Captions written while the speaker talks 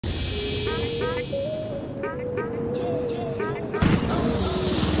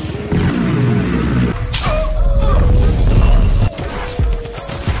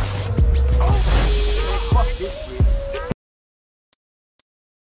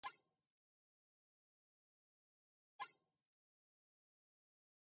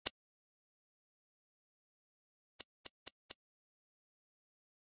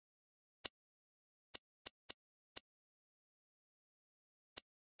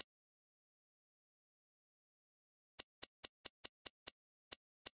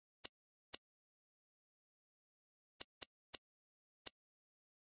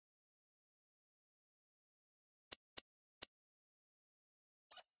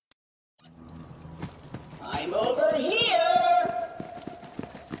I'm over here!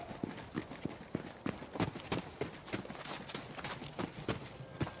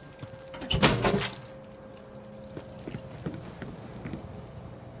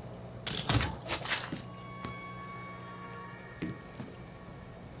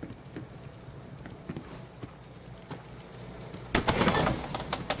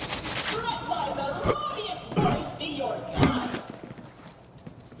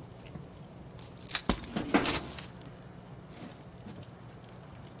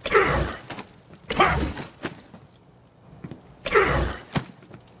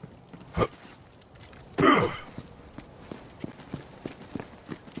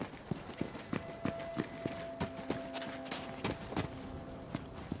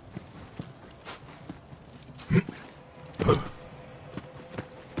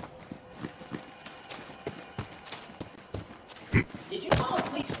 Did you fall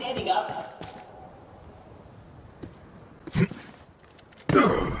asleep standing up?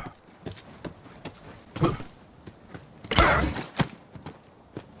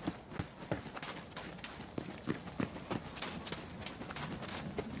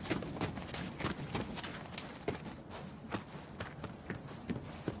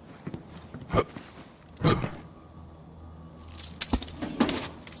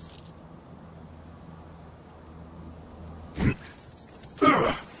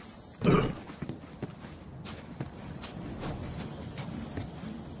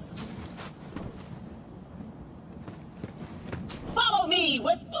 Follow me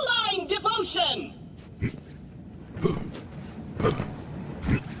with blind devotion!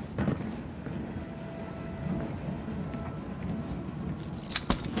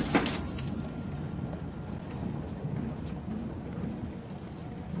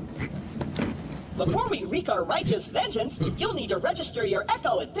 Before we wreak our righteous vengeance, you'll need to register your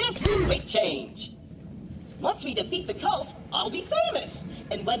echo at this quick change. Once we defeat the cult, I'll be famous.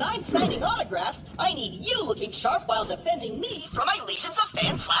 And when I'm signing autographs, I need you looking sharp while defending me from my legions of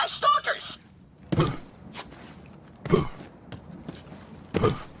fans/stalkers.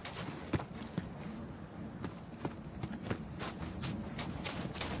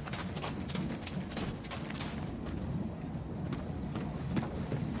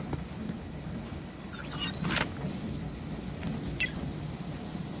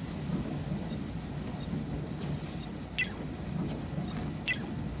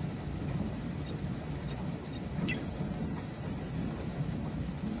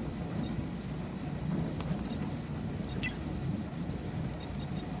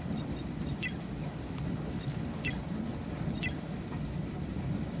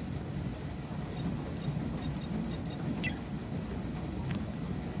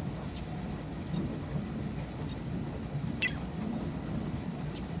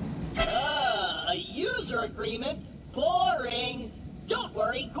 Agreement? Boring! Don't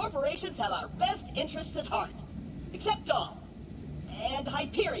worry, corporations have our best interests at heart. Except Dawn. And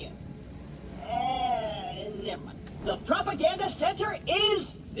Hyperion. And never mind. The propaganda center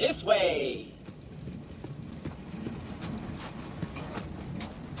is this way.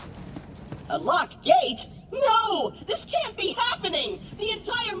 A locked gate? No! This can't be happening! The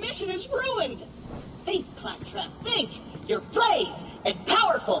entire mission is ruined! Think, Claptrap, think! You're brave and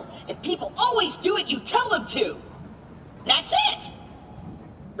powerful, and people always do what you tell them to! That's it!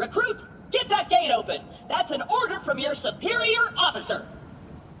 Recruit, get that gate open! That's an order from your superior officer!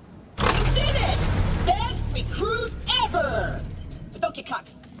 You did it! Best recruit ever! But don't get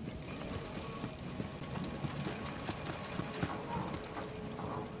cocky.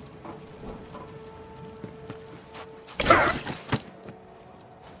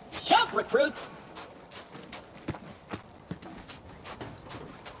 Jump, recruit!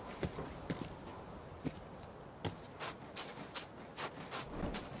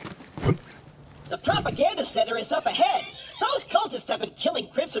 The propaganda center is up ahead. Those cultists have been killing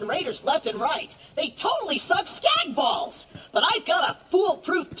Crimson Raiders left and right. They totally suck skag balls. But I've got a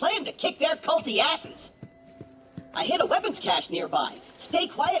foolproof plan to kick their culty asses. I hit a weapons cache nearby. Stay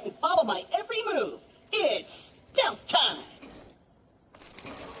quiet and follow my every move. It's stealth time.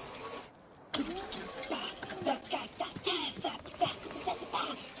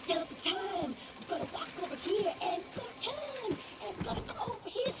 Stealth time. I'm gonna walk over here and turn. And I'm gonna go over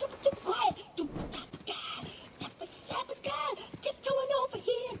here super quiet. Tiptoeing over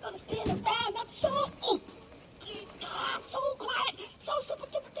here. Gonna stand around. I'm so quiet. So super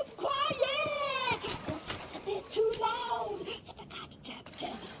duper quiet. It's a bit too loud.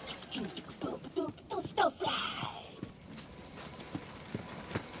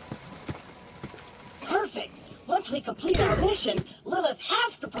 Perfect. Once we complete our mission, Lilith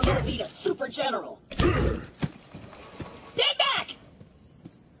has to promote me to Super General.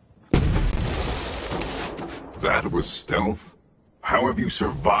 That was stealth? How have you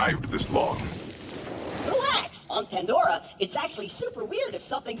survived this long? Relax! On Pandora, it's actually super weird if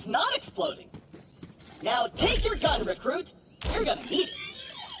something's not exploding. Now take your gun, recruit. You're gonna need it.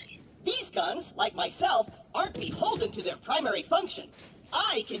 These guns, like myself, aren't beholden to their primary function.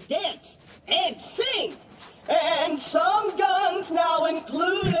 I can dance and sing. And some guns now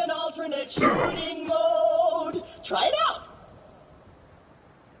include an alternate shooting mode. Try it out.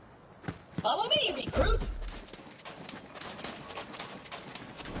 Follow me, recruit.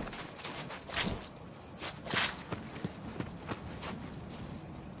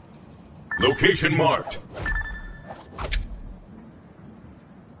 Location marked.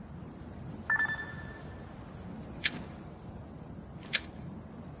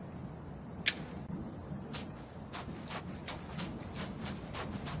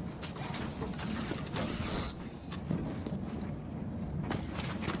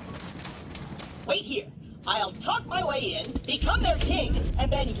 Wait here. I'll talk my way in, become their king,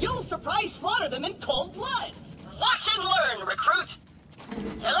 and then you'll surprise slaughter them in cold blood. Watch and learn, recruit.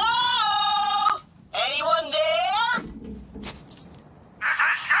 Hello? Anyone there? This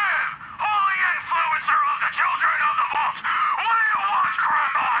is Sam, holy influencer of the children of the vault. What do you want,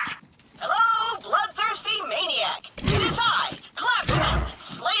 Crackbot? Hello, bloodthirsty maniac. It is I, Claptrap,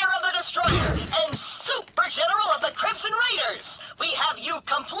 Slayer of the Destroyer, and Super General of the Crimson Raiders. We have you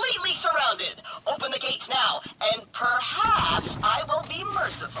completely surrounded. Open the gates now, and perhaps I will be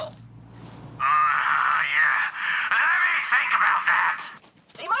merciful. Yeah. Let me think about that.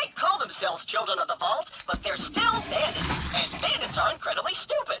 They might call themselves Children of the Vault, but they're still bandits, and bandits are incredibly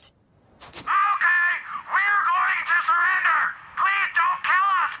stupid. Okay, we're going to surrender. Please don't kill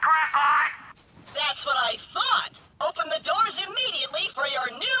us, Crackbot. That's what I thought. Open the doors immediately for your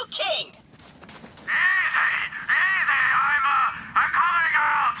new king. Easy. I'm coming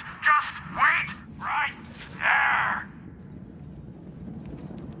out. Just wait right there.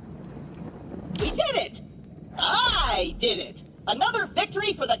 We did it! I did it! Another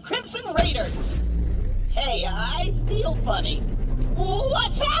victory for the Crimson Raiders! Hey, I feel funny.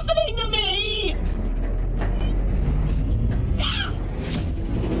 What's happening to me? Ah!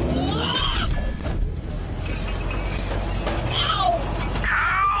 Ah! Ow!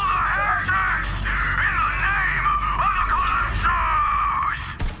 Kill the heretics in the name of the Calypsos!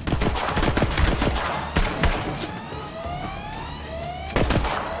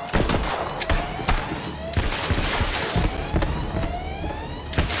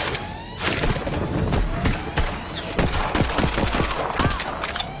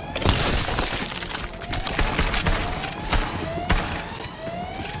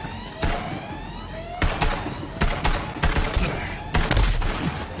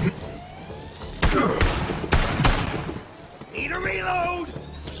 Need a reload!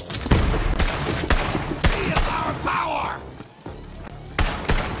 Need our power!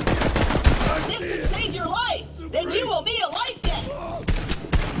 This could save your life! Then you will be a life debt!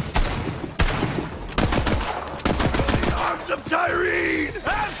 The arms of Tyrene!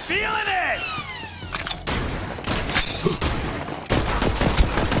 I'm feeling it!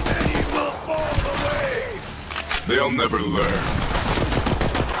 And he will fall away! They'll never learn.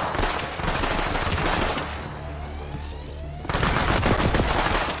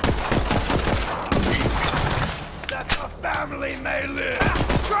 That the family may live!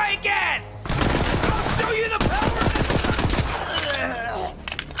 Try again! I'll show you the power of this!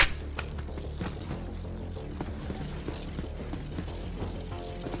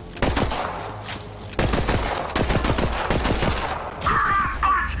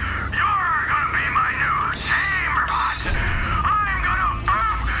 Crackbot, you're gonna be my new chamber bot. I'm gonna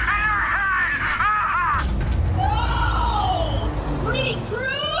boom in your head. No!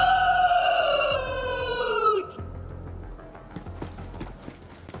 Recruit!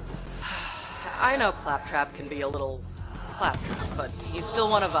 I know Claptrap can be a little claptrap, but he's still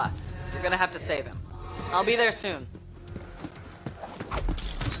one of us. You're gonna have to save him. I'll be there soon.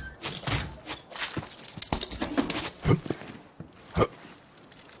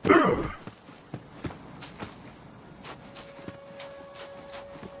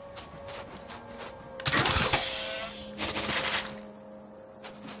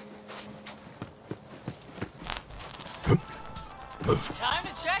 Time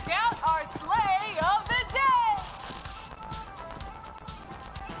to check out our sleigh of the day!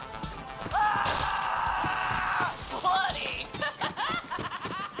 Ah!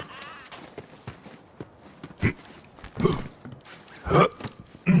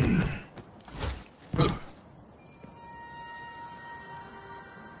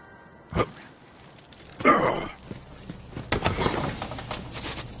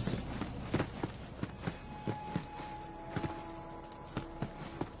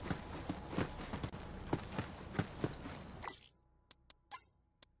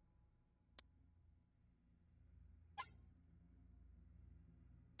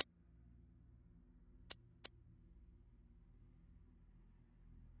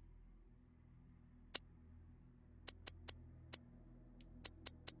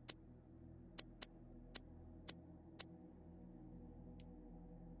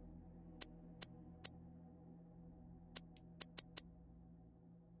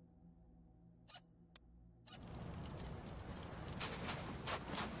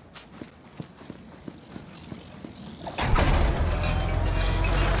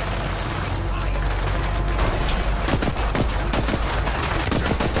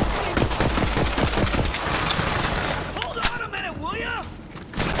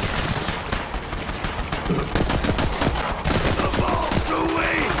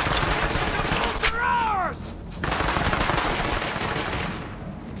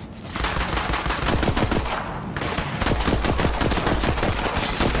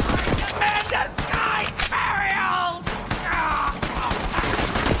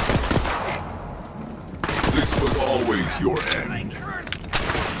 This was always your end.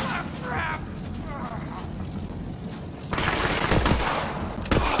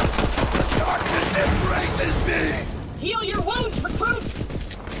 Darkness embraces me! Heal your wounds, recruit!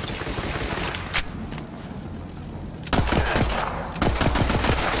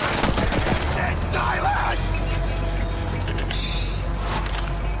 Silence!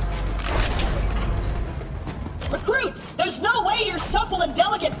 Recruit, there's no way your supple and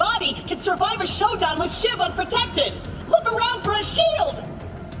delicate body can survive a showdown with Shiv unprotected! Look around for a shield!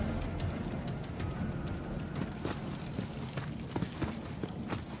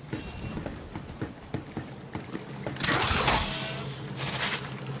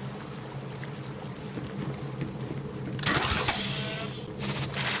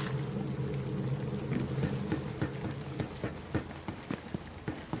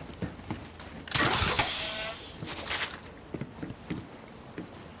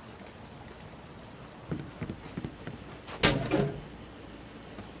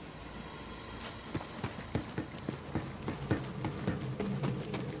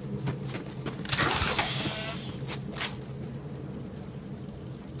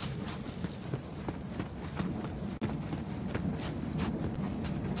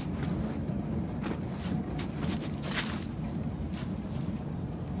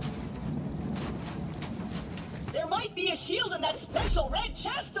 There might be a shield in that special red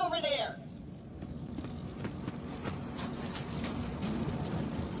chest over there!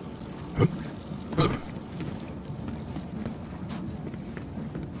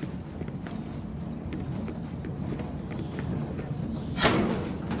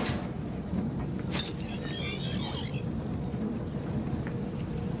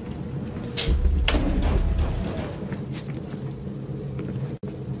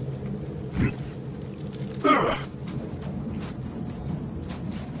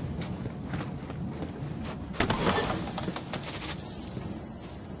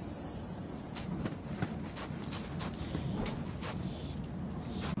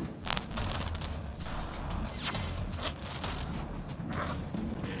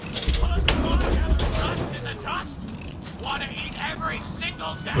 Want to eat every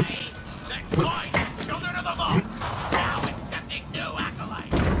single day? Then join the Children of the Vault, now accepting new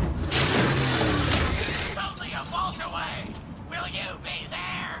acolytes. It's only a vault away. Will you be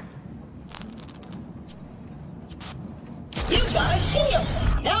there? You got a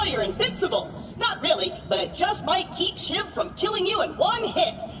shield! Now you're invincible! Not really, but it just might keep Shiv from killing you in one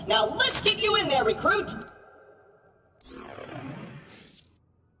hit! Now let's get you in there, recruit!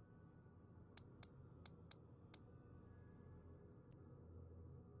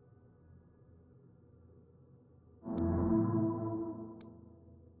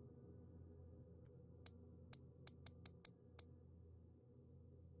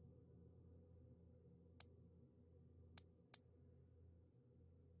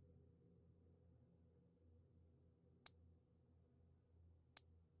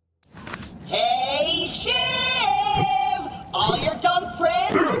 Hey, Shiv! All your dumb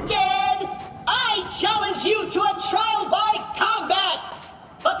friends are dead! I challenge you to a trial by combat!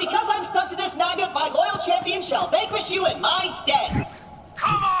 But because I'm stuck to this magnet, my loyal champion shall vanquish you in my stead!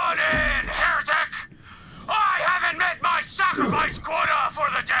 Come on in, heretic! I haven't met my sacrifice quota for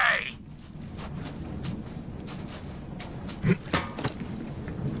the day!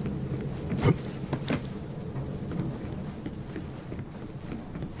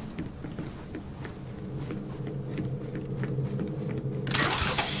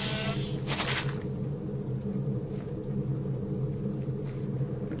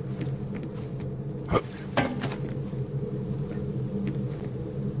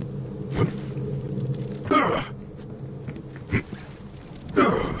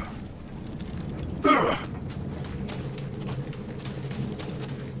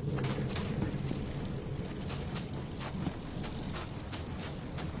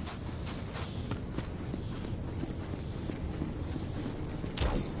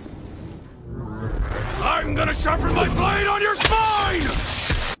 I'm gonna sharpen my blade on your spine!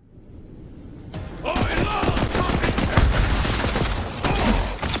 I love talking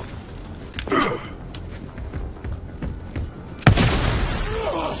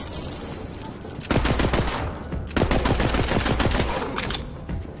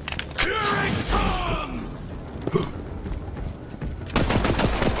Here it comes!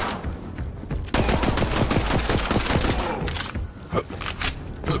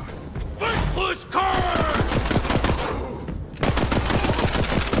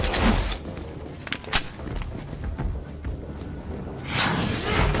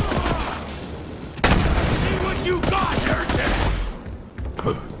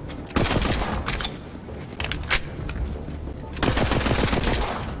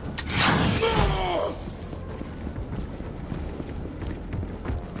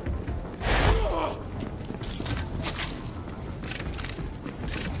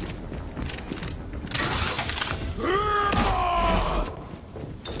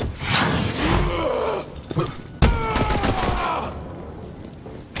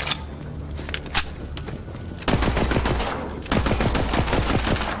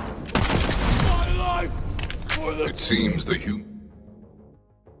 seems the humans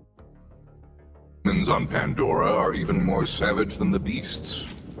on Pandora are even more savage than the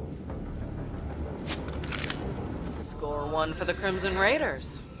beasts. Score one for the Crimson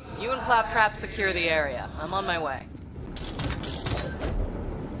Raiders. You and Claptrap secure the area. I'm on my way.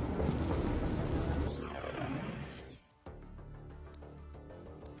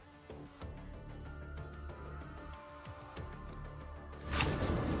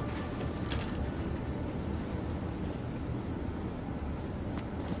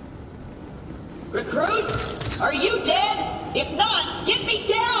 Recruit? Are you dead? If not, get me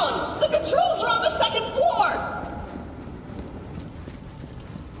down! The controls are on the second floor!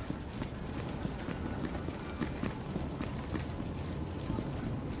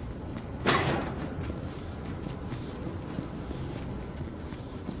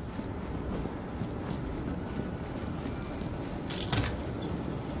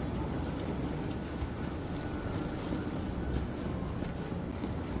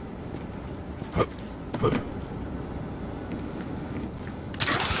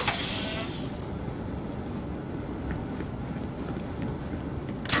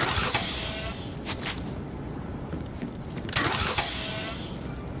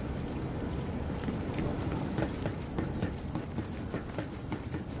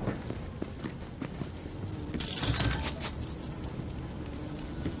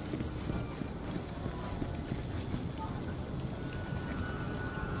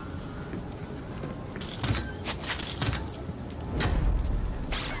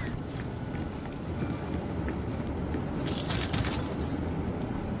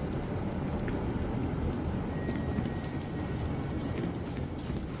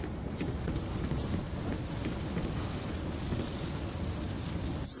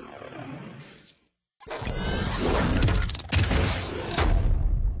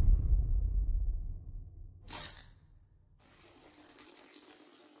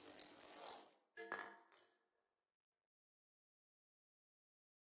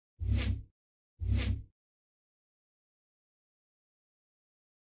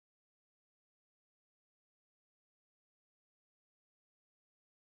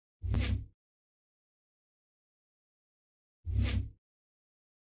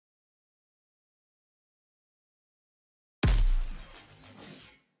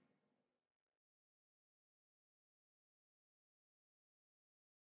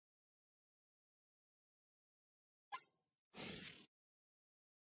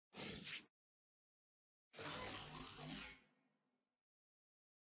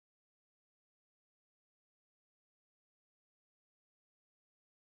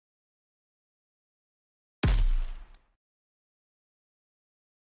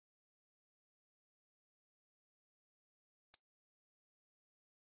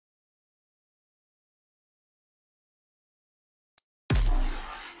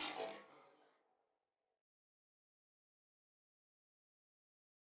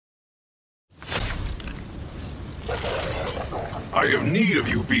 I have need of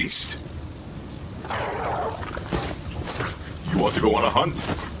you, beast. You want to go on a hunt?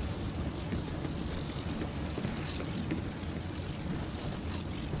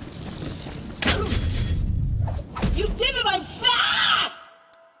 You did it! I'm fast!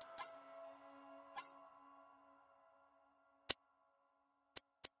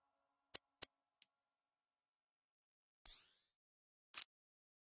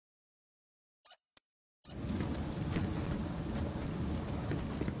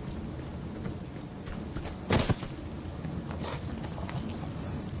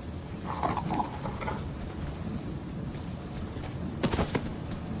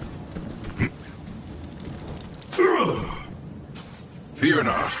 Fear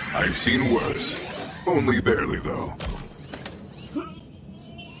not, I've seen worse. Only barely, though.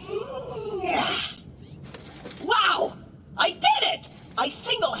 Wow! I did it! I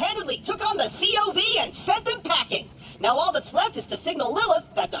single-handedly took on the COV and sent them packing. Now all that's left is to signal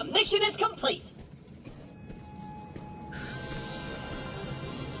Lilith that the mission is complete.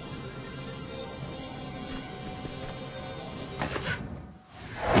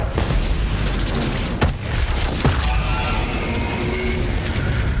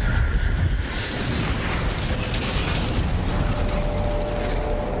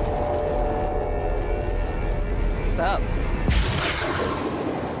 Up.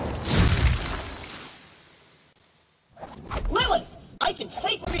 Lilith, I can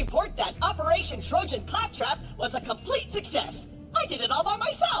safely report that Operation Trojan Claptrap was a complete success. I did it all by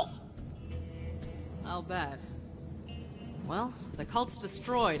myself. I'll bet. Well, the cult's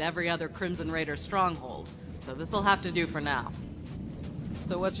destroyed every other Crimson Raider stronghold, so this'll have to do for now.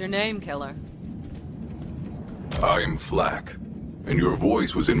 So what's your name, killer? I'm Flack, and your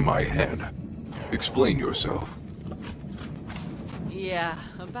voice was in my head. Explain yourself. Yeah,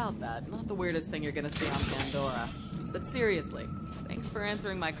 about that. Not the weirdest thing you're gonna see on Pandora. But seriously, thanks for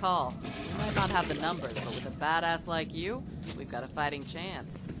answering my call. We might not have the numbers, but with a badass like you, we've got a fighting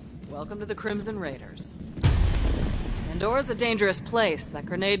chance. Welcome to the Crimson Raiders. Pandora's a dangerous place. That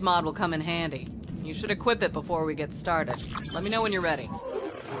grenade mod will come in handy. You should equip it before we get started. Let me know when you're ready.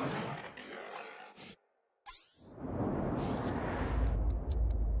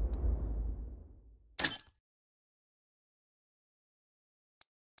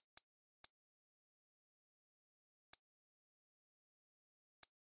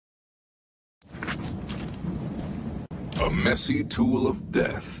 A messy tool of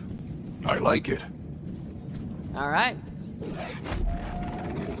death. I like it. All right.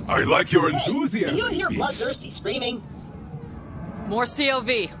 I like your Hey, enthusiasm. do you hear Beast. bloodthirsty screaming? More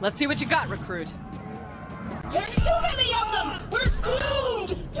COV. Let's see what you got, recruit. There's too many of them! We're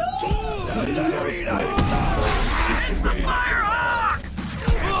doomed! It's the Firehawk!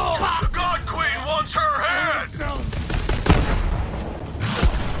 The God Queen wants her head!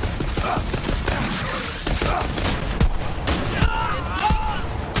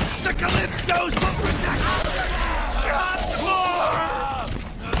 The Calypsos will protect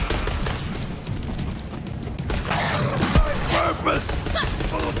purpose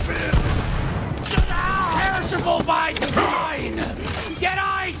fulfilled. Perishable by design. Get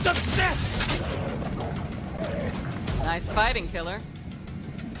I success. Nice fighting, killer.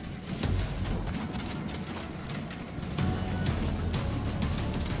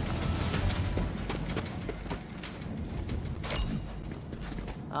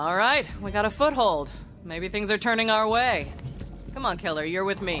 All right, we got a foothold. Maybe things are turning our way. Come on, killer, you're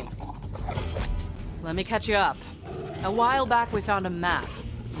with me. Let me catch you up. A while back, we found a map.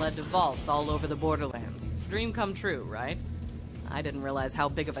 Led to vaults all over the Borderlands. Dream come true, right? I didn't realize how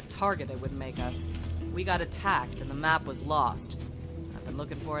big of a target it would make us. We got attacked and the map was lost. I've been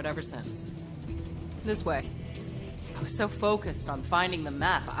looking for it ever since. This way. I was so focused on finding the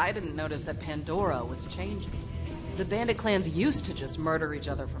map, I didn't notice that Pandora was changing. The bandit clans used to just murder each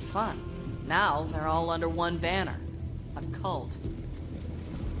other for fun. Now, they're all under one banner. A cult.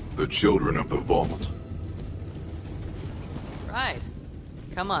 The children of the vault. Right.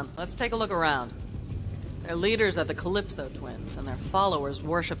 Come on, let's take a look around. Their leaders are the Calypso twins, and their followers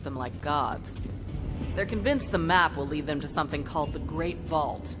worship them like gods. They're convinced the map will lead them to something called the Great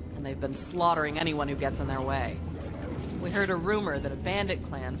Vault, and they've been slaughtering anyone who gets in their way. We heard a rumor that a bandit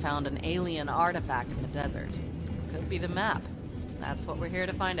clan found an alien artifact in the desert. Could be the map. That's what we're here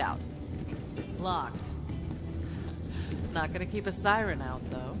to find out. Locked. Not gonna keep a siren out,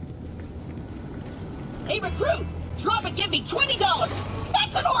 though. Hey, recruit! Drop and give me $20!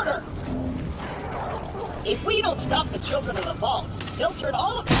 That's an order! If we don't stop the children of the vault, they'll turn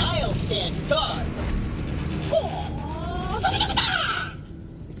all of Isle stand guard.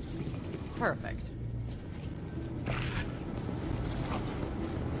 Perfect.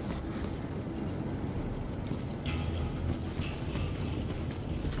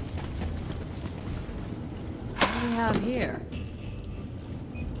 What do we have here?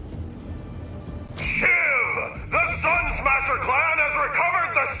 The Sun Smasher clan has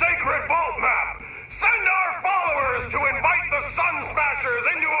recovered the sacred vault map! Send our followers to invite the Sun Smashers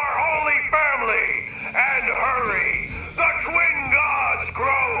into our holy family! And hurry! The twin gods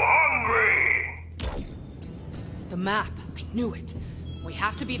grow hungry! The map. I knew it. We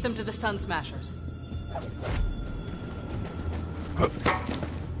have to beat them to the Sun Smashers.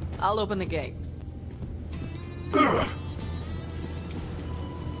 I'll open the gate.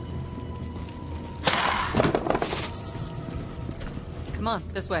 Come on,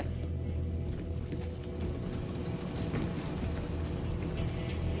 this way.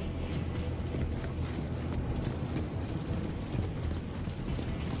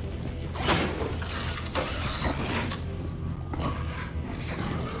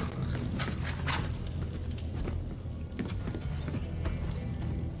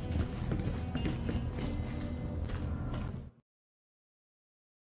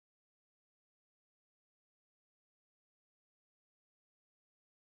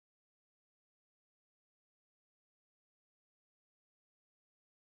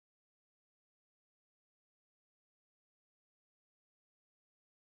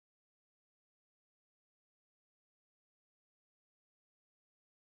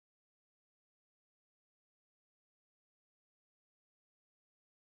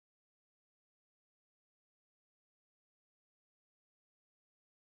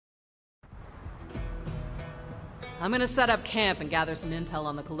 I'm gonna set up camp and gather some intel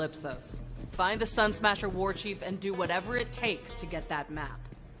on the Calypsos. Find the Sun Smasher war chief and do whatever it takes to get that map.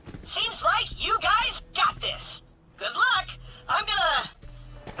 Seems like you guys got this. Good luck. I'm gonna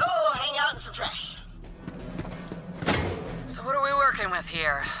go hang out in some trash. So what are we working with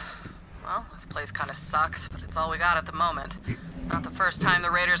here? Well, this place kind of sucks, but it's all we got at the moment. Not the first time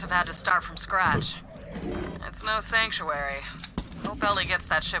the Raiders have had to start from scratch. It's no sanctuary. Hope Ellie gets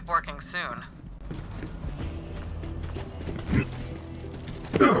that ship working soon.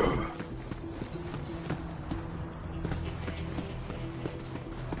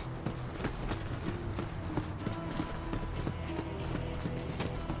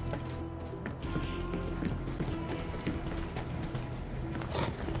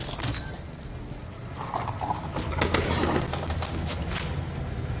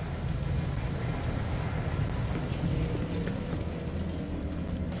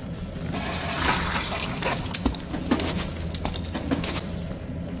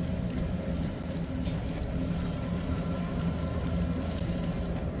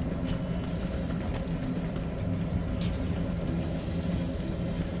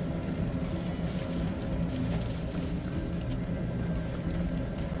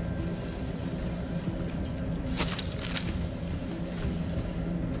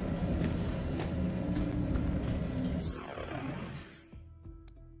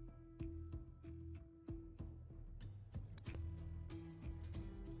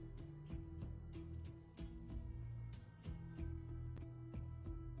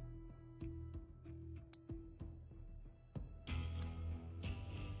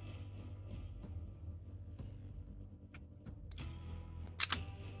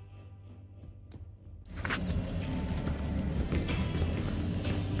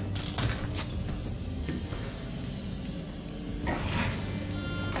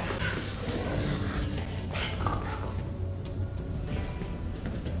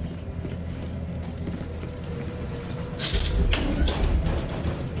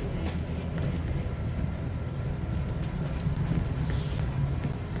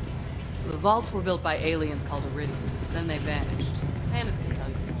 The vaults were built by aliens called Iridians. Then they vanished. Hannah's can tell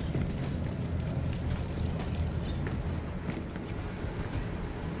you.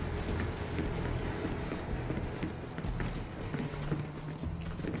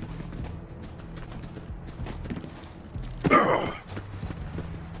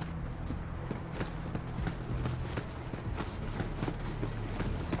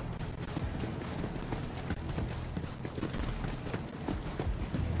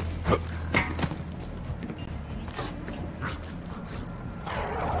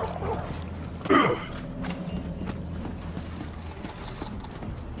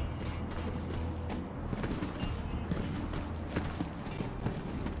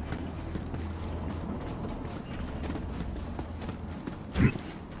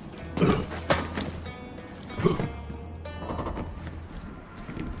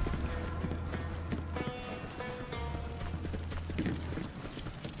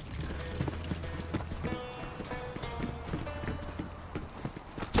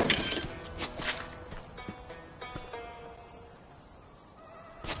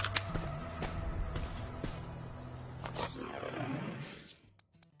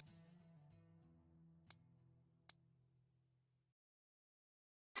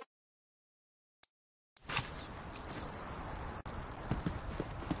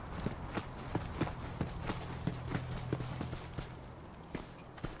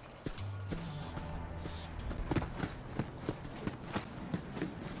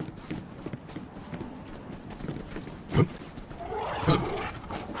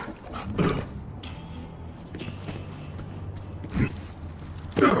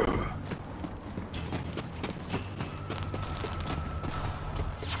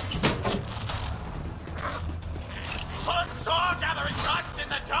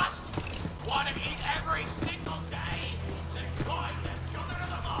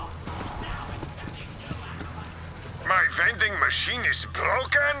 vending machine is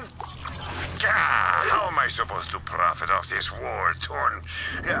broken? Gah, how am I supposed to profit off this war-torn...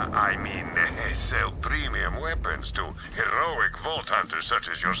 I mean, sell premium weapons to heroic vault hunters such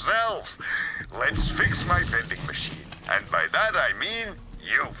as yourself? Let's fix my vending machine. And by that I mean,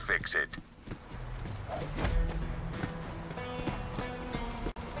 you fix it.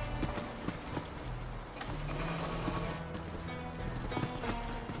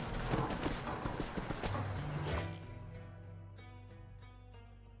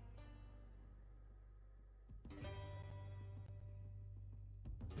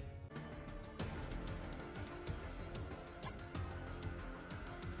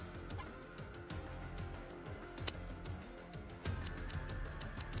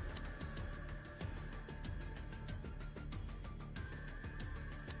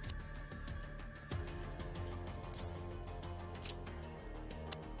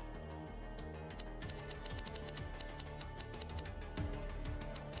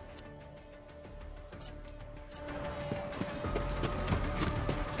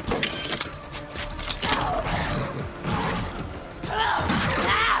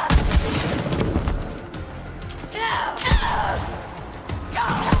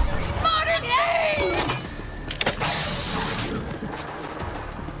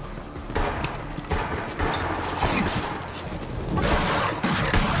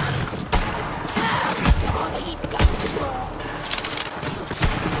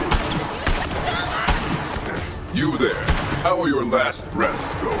 How are your last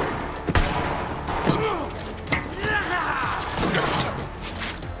breaths going?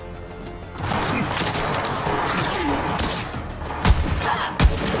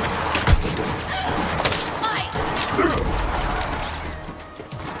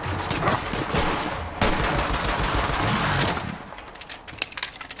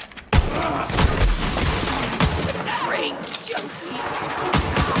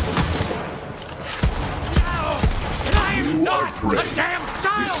 A damn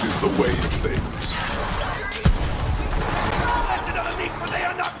child! This is the way of things. Left another leak, but they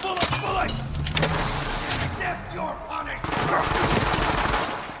are not full of bullets! Accept your punishment!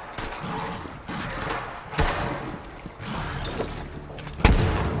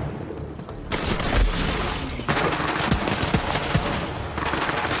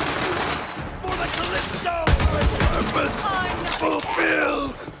 For the Calypso! Purpose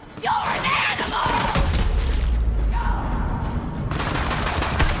fulfilled! You're an animal!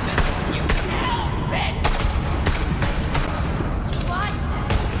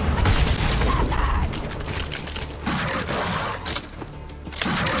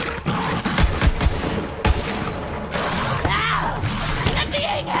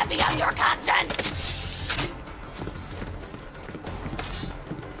 Your conscience!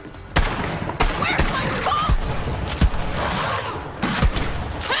 Where's my phone?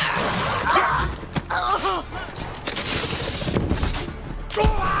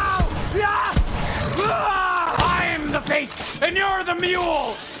 I'm the face, and you're the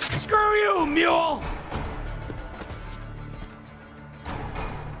mule! Screw you, mule!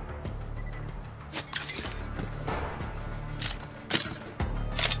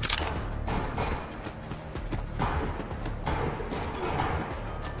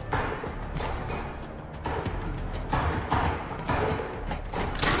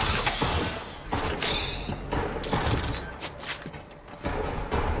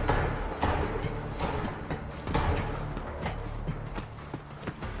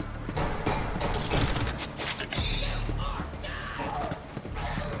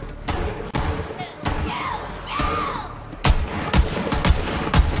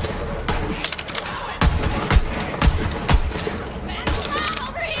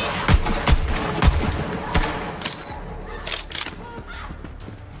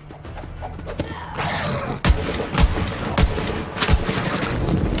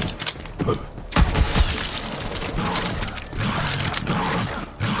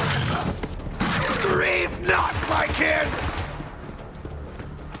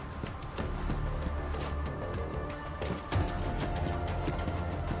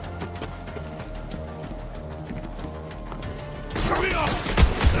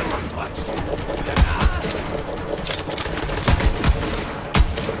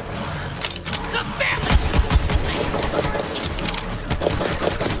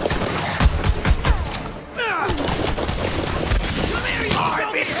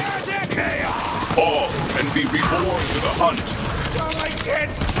 Be reborn to the hunt. Well, my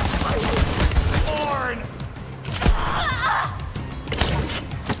kids! Born!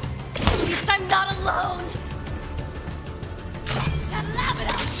 At least I'm not alone! Gotta laugh it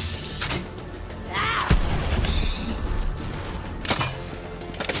up!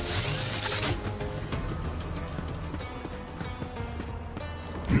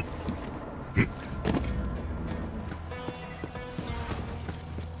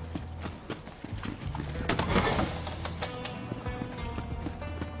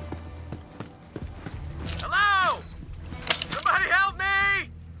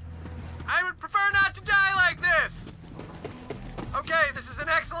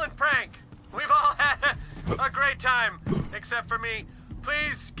 Except for me.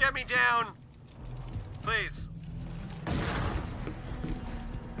 Please get me down. Please.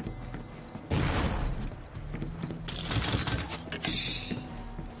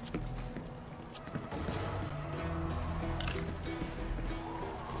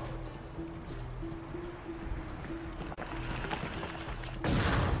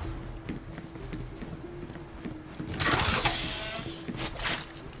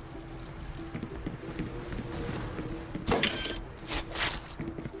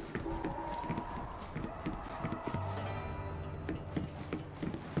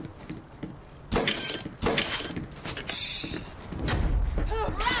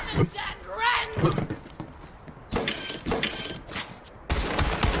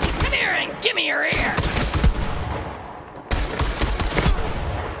 Give me your ear!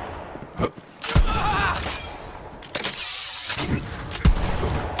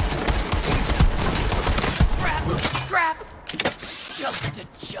 Scrap! Junk to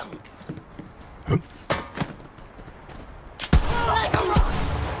junk.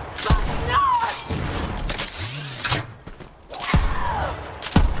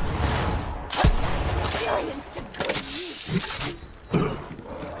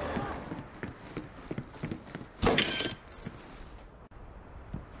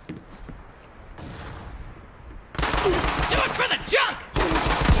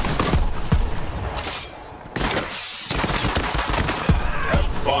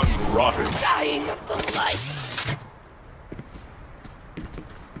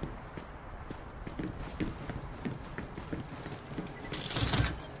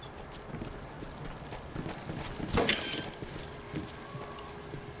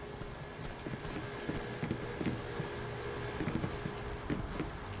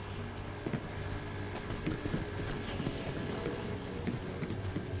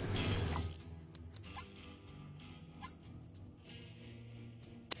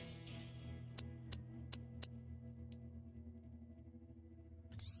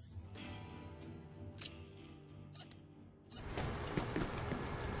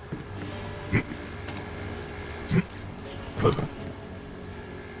 Hello?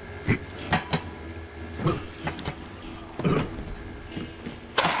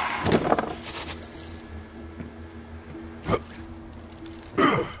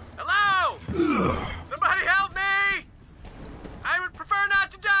 Somebody help me! I would prefer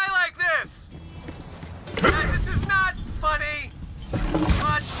not to die like this! Guys, this is not funny!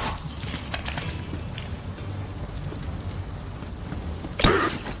 But...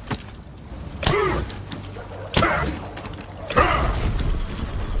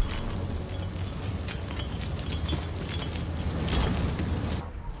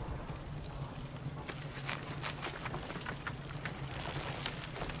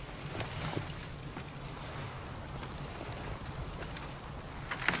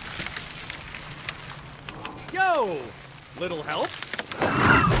 Yo! Little help?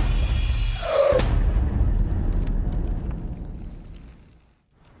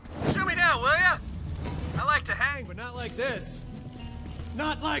 Shoot me down, will ya? I like to hang, But not like this.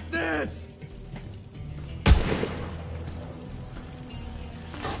 Not like this!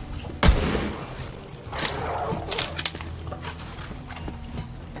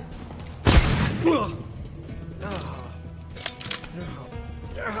 Ugh.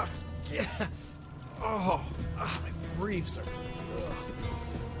 Oh, my briefs are.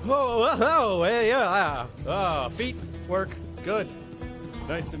 Oh, hey, yeah. Feet work good.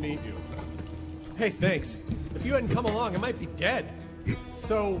 Nice to meet you. Hey, thanks. If you hadn't come along, I might be dead.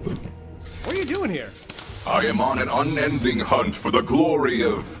 So, what are you doing here? I am on an unending hunt for the glory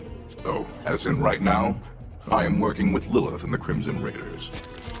of... Oh, as in right now? I am working with Lilith and the Crimson Raiders.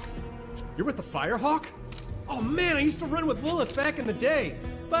 You're with the Firehawk? Oh man, I used to run with Lilith back in the day.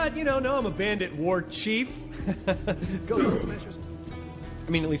 But, you know, now I'm a bandit war chief. Go Sun Smashers. I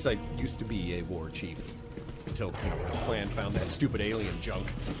mean, at least I used to be a war chief. Until, you know, the clan found that stupid alien junk.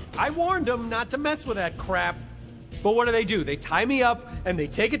 I warned them not to mess with that crap. But what do? They tie me up and they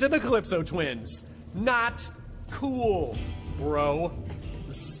take it to the Calypso twins. Not cool, bro.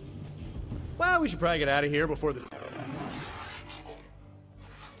 Well, we should probably get out of here before the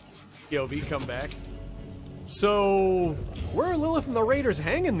POV come back. So, where are Lilith and the Raiders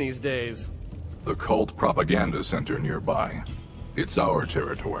hanging these days? The cult propaganda center nearby. It's our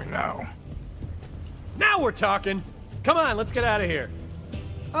territory now. Now we're talking! Come on, let's get out of here.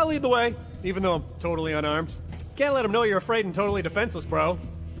 I'll lead the way, even though I'm totally unarmed. Can't let them know you're afraid and totally defenseless, bro.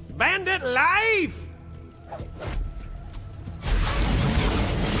 Bandit life!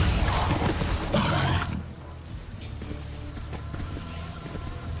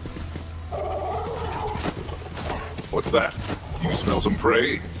 What's that? You smell some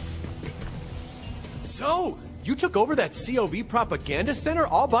prey? So, you took over that COV propaganda center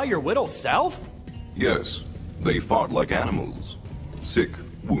all by your little self? Yes. They fought like animals. Sick,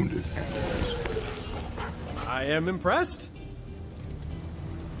 wounded animals. I am impressed.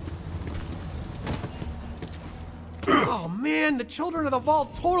 Oh man, the Children of the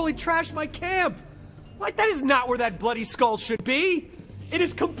Vault totally trashed my camp! Like, that is not where that bloody skull should be! It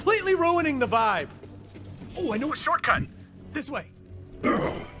is completely ruining the vibe! Oh, I know a shortcut! This way!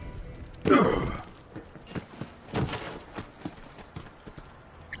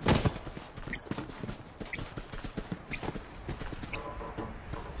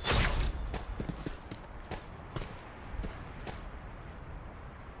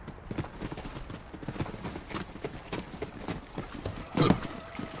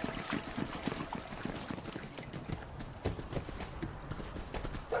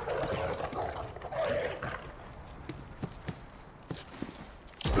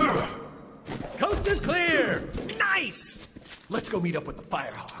 Coast is clear! Nice! Let's go meet up with the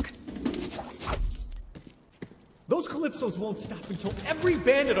Firehawk. Those Calypsos won't stop until every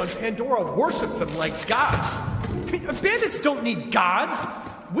bandit on Pandora worships them like gods. I mean, bandits don't need gods.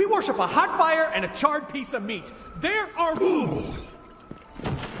 We worship a hot fire and a charred piece of meat. There are rules.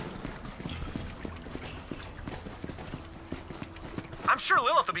 I'm sure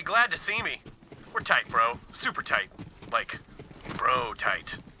Lilith will be glad to see me. We're tight, bro. Super tight. Like, bro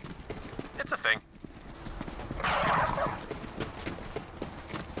tight. It's a thing.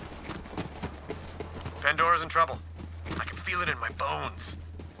 Pandora's in trouble. I can feel it in my bones.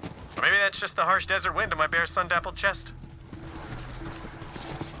 Or maybe that's just the harsh desert wind in my bare sun-dappled chest.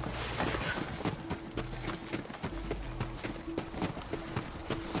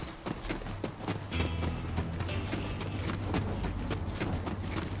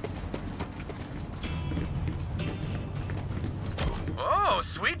 Oh,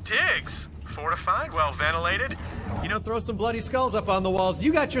 sweet digs. Fortified, well ventilated. You know, throw some bloody skulls up on the walls.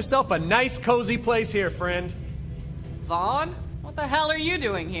 You got yourself a nice, cozy place here, friend. Vaughn? What the hell are you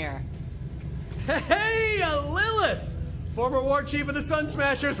doing here? Hey, Lilith! Former War Chief of the Sun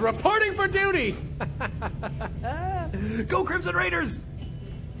Smashers reporting for duty! Go Crimson Raiders!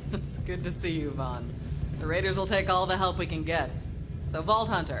 It's good to see you, Vaughn. The Raiders will take all the help we can get. So, Vault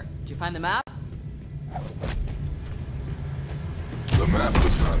Hunter, did you find the map? The map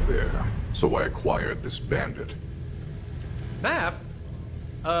was not there, so I acquired this bandit. Map?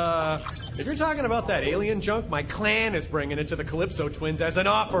 If you're talking about that alien junk, my clan is bringing it to the Calypso twins as an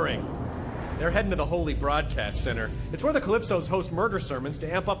offering. They're heading to the Holy Broadcast Center. It's where the Calypsos host murder sermons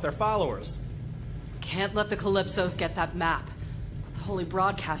to amp up their followers. Can't let the Calypsos get that map. The Holy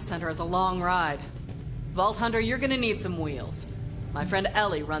Broadcast Center is a long ride. Vault Hunter, you're gonna need some wheels. My friend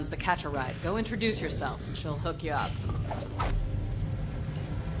Ellie runs the catch-a-ride. Go introduce yourself and she'll hook you up.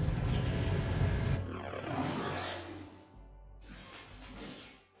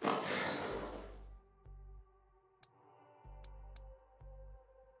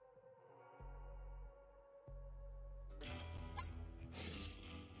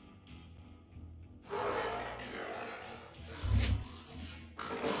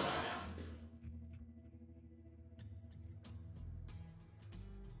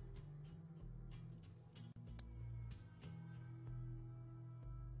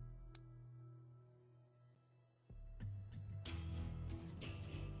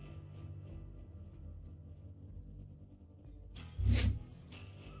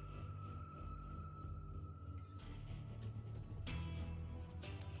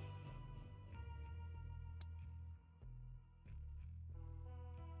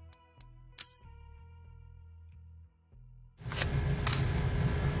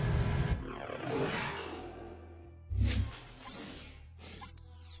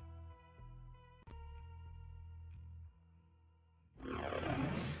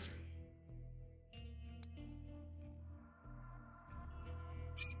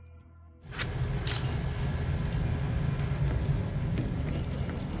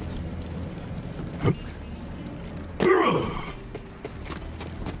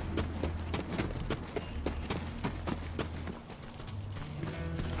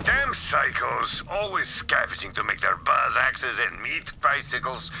 Psychos, always scavenging to make their buzz axes and meat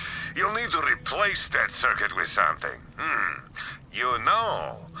bicycles. You'll need to replace that circuit with something. You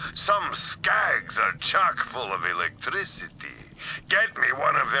know, some skags are chock full of electricity. Get me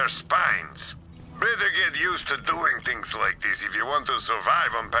one of their spines. Better get used to doing things like this if you want to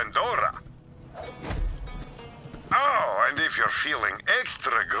survive on Pandora. Oh, and if you're feeling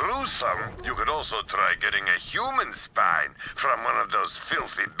extra gruesome, you could also try getting a human spine from one of those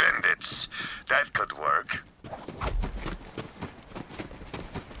filthy bandits. That could work.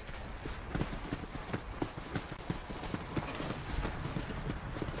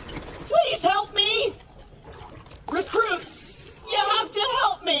 Please help me! Recruit, you have to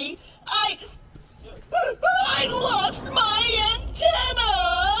help me! I lost my antenna!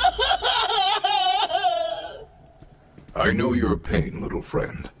 I know your pain, little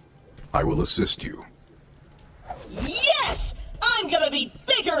friend. I will assist you. Yes! I'm gonna be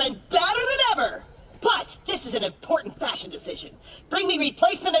bigger and badder than ever! But this is an important fashion decision. Bring me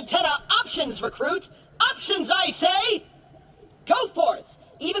replacement antenna options, Recruit! Options, I say! Go forth!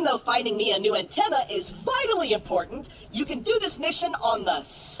 Even though finding me a new antenna is vitally important, you can do this mission on the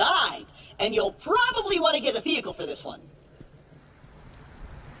side. And you'll probably want to get a vehicle for this one.